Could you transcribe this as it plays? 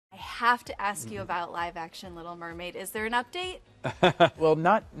have to ask you about live-action Little Mermaid. Is there an update? Well,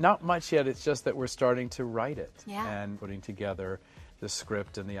 not much yet. It's just that we're starting to write it and putting together the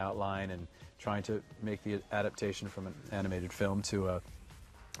script and the outline and trying to make the adaptation from an animated film to a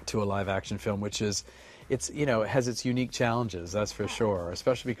live-action film, which is, it has its unique challenges, that's for sure,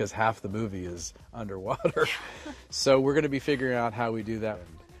 especially because half the movie is underwater. So we're going to be figuring out how we do that.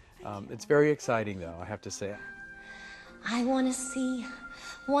 It's very exciting, though, I have to say. I wanna see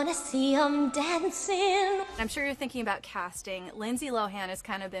 'em dancing. I'm sure you're thinking about casting. Lindsay Lohan has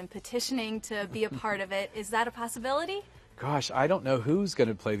kind of been petitioning to be a part of it. Is that a possibility? Gosh, I don't know who's going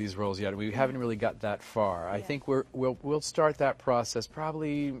to play these roles yet. We haven't really got that far. I think we'll start that process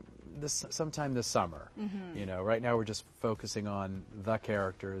probably sometime this summer. Right now we're just focusing on the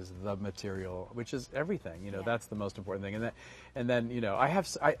characters, the material, which is everything. That's the most important thing. And then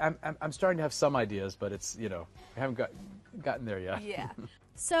I'm starting to have some ideas, but it's I haven't gotten there yet. Yeah.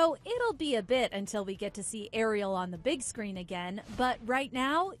 So it'll be a bit until we get to see Ariel on the big screen again, but right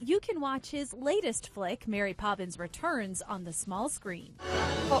now you can watch his latest flick, Mary Poppins Returns, on the small screen.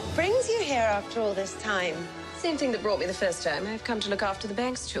 What brings you here after all this time? Same thing that brought me the first time. I've come to look after the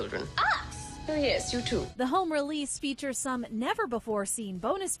bank's children. Us? Oh yes, you too. The home release features some never-before-seen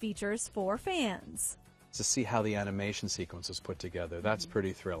bonus features for fans. To see how the animation sequence is put together, that's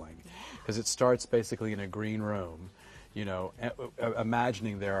pretty thrilling, because it starts basically in a green room.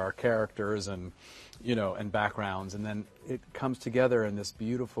 Imagining there are characters and backgrounds, and then it comes together in this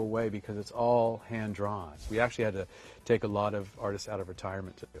beautiful way because it's all hand drawn. We actually had to take a lot of artists out of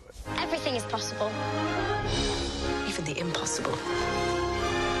retirement to do it. Everything is possible. Even the impossible.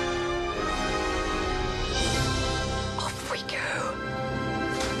 Off we go.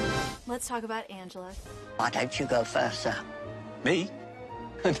 Let's talk about Angela. Why don't you go first, sir? Me?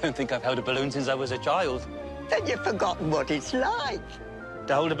 I don't think I've held a balloon since I was a child. Then you've forgotten what it's like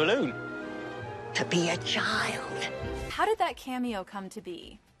To hold a balloon? to be a child. How did that cameo come to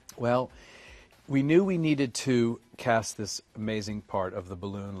be? Well, we knew we needed to cast this amazing part of the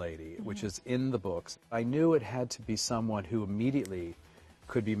balloon lady, which is in the books. I knew it had to be someone who immediately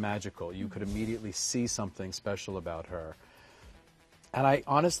could be magical. You could immediately see something special about her. And I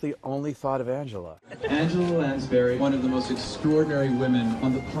honestly only thought of Angela. Angela Lansbury, one of the most extraordinary women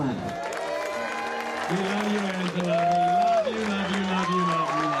on the planet. We love you, Angela. We love you, love you, love you, love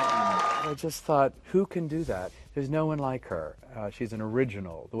you, love you. I just thought, who can do that? There's no one like her. She's an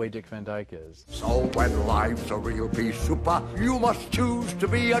original, the way Dick Van Dyke is. So when life's a real pea super, you must choose to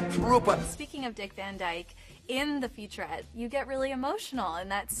be a trooper. Speaking of Dick Van Dyke, in the featurette, you get really emotional in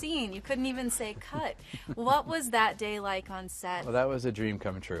that scene. You couldn't even say cut. What was that day like on set? Well, that was a dream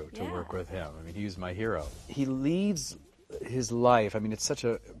come true to work with him. I mean, he was my hero. He leads his life. I mean, it's such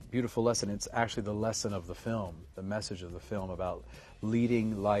a beautiful lesson. It's actually the lesson of the film, the message of the film about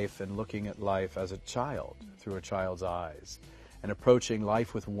leading life and looking at life as a child, through a child's eyes, and approaching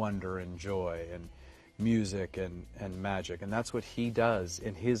life with wonder and joy and music and magic. And that's what he does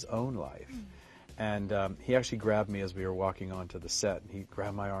in his own life. And he actually grabbed me as we were walking onto the set. And he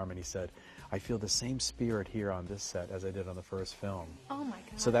grabbed my arm and he said, I feel the same spirit here on this set as I did on the first film. Oh my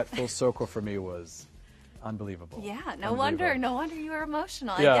God. So that full circle for me was unbelievable. Yeah, no wonder you were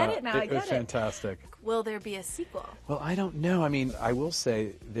emotional. Yeah, I get it now, I get it. It was fantastic. Will there be a sequel? Well, I don't know. I mean, I will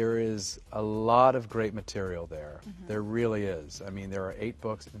say there is a lot of great material there. There really is. I mean, there are 8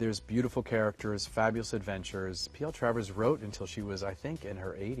 books. There's beautiful characters, fabulous adventures. P.L. Travers wrote until she was, I think, in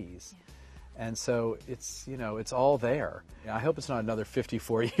her 80s. And so it's, it's all there. I hope it's not another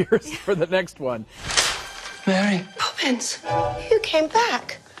 54 years for the next one. Mary, Poppins, you came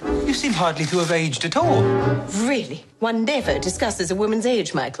back. you seem hardly to have aged at all. Really? One never discusses a woman's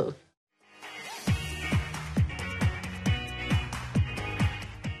age, Michael.